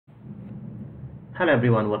Hello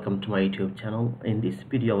everyone, welcome to my YouTube channel. In this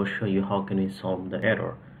video I will show you how can we solve the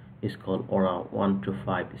error. It's called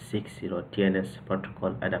ORA-12560 TNS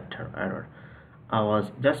protocol adapter error. I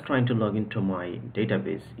was just trying to log into my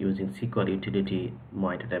database using SQL utility.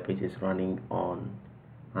 My database is running on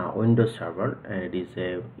Windows server and it is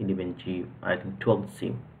a 11G, I think 12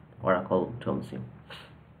 sim, Oracle 12 sim.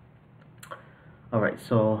 Alright,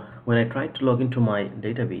 so when I try to log into my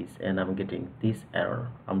database and I'm getting this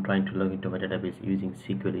error, I'm trying to log into my database using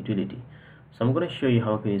SQL utility. So I'm going to show you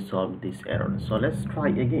how can you solve this error. So let's try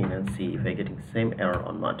again and see if I'm getting the same error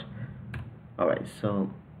or not. Alright,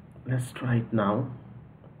 so let's try it now.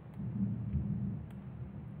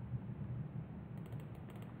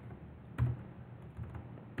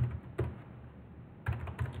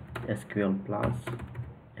 SQL plus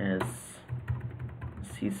as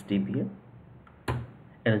sysdba.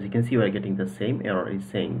 And as you can see, we're getting the same error. Is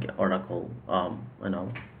saying Oracle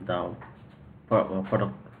the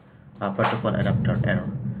protocol adapter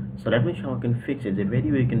error. So let me show how you can fix it. The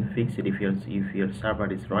very way you can fix it, if your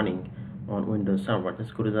server is running on Windows server,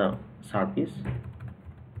 just go to the service.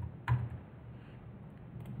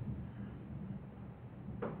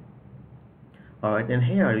 Alright, and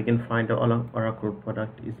here you can find the Oracle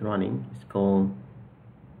product is running. It's called.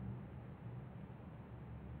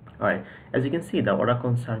 Alright, as you can see, the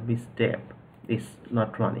Oracle service tab is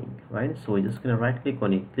not running, right? So we're just gonna right click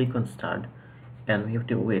on it, click on start, and we have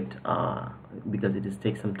to wait because it is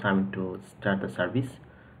take some time to start the service.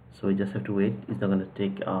 So we just have to wait. It's not going to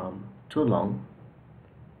take too long.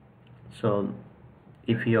 So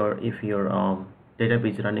if your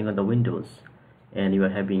database is running on the Windows and you are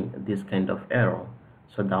having this kind of error,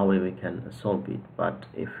 so that way we can solve it. But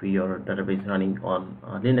if your database is running on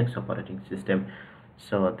Linux operating system,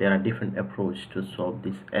 so there are different approaches to solve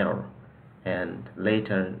this error, and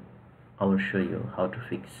later I will show you how to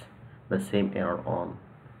fix the same error on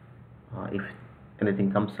if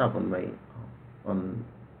anything comes up on my on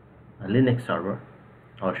a Linux server.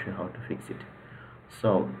 I'll show you how to fix it.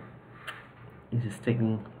 So it is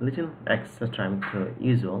taking a little extra time to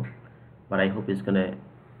usual, but I hope it's gonna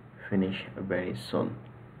finish very soon.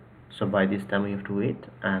 So by this time we have to wait,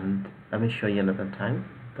 and let me show you another time.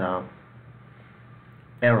 The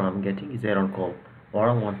error I'm getting is error called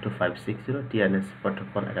ORA-12560 TNS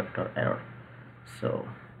protocol adapter error. So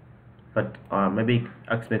but maybe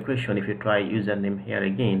ask me a question. If you try username here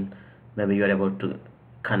again, maybe you are able to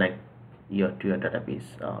connect to your database,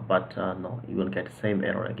 but no, you will get the same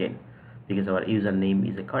error again because our username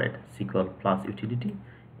is a correct SQL plus utility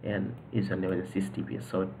and username is a sysdba,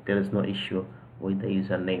 so there is no issue with the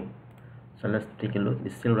username. So let's take a look.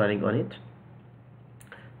 It's still running on it,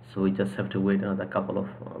 so we just have to wait another couple of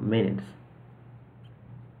minutes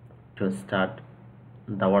to start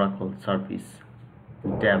the Oracle service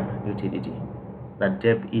deb utility. That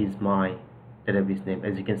deb is my database name.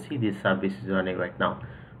 As you can see, this service is running right now.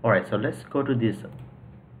 Alright, so let's go to this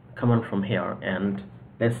command from here and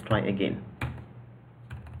let's try again.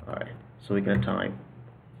 Alright, so we're gonna type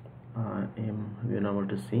we're not able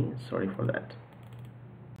to see, sorry for that.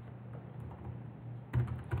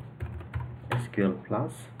 SQL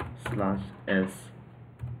plus / s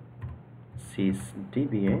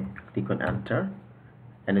sysdba, click on enter,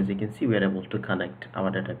 and as you can see we are able to connect our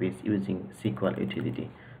database using SQL utility.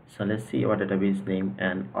 So let's see our database name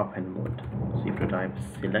and open mode. So if you type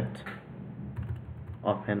select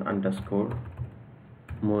open underscore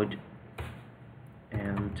mode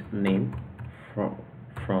and name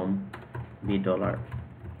from the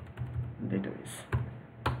database,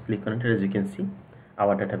 click on it. As you can see,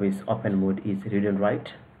 our database open mode is read and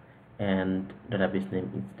write and database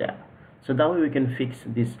name is deb. So that way we can fix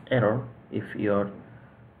this error if your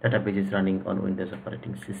database is running on Windows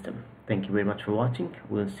operating system. Thank you very much for watching.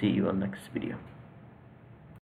 We'll see you on next video.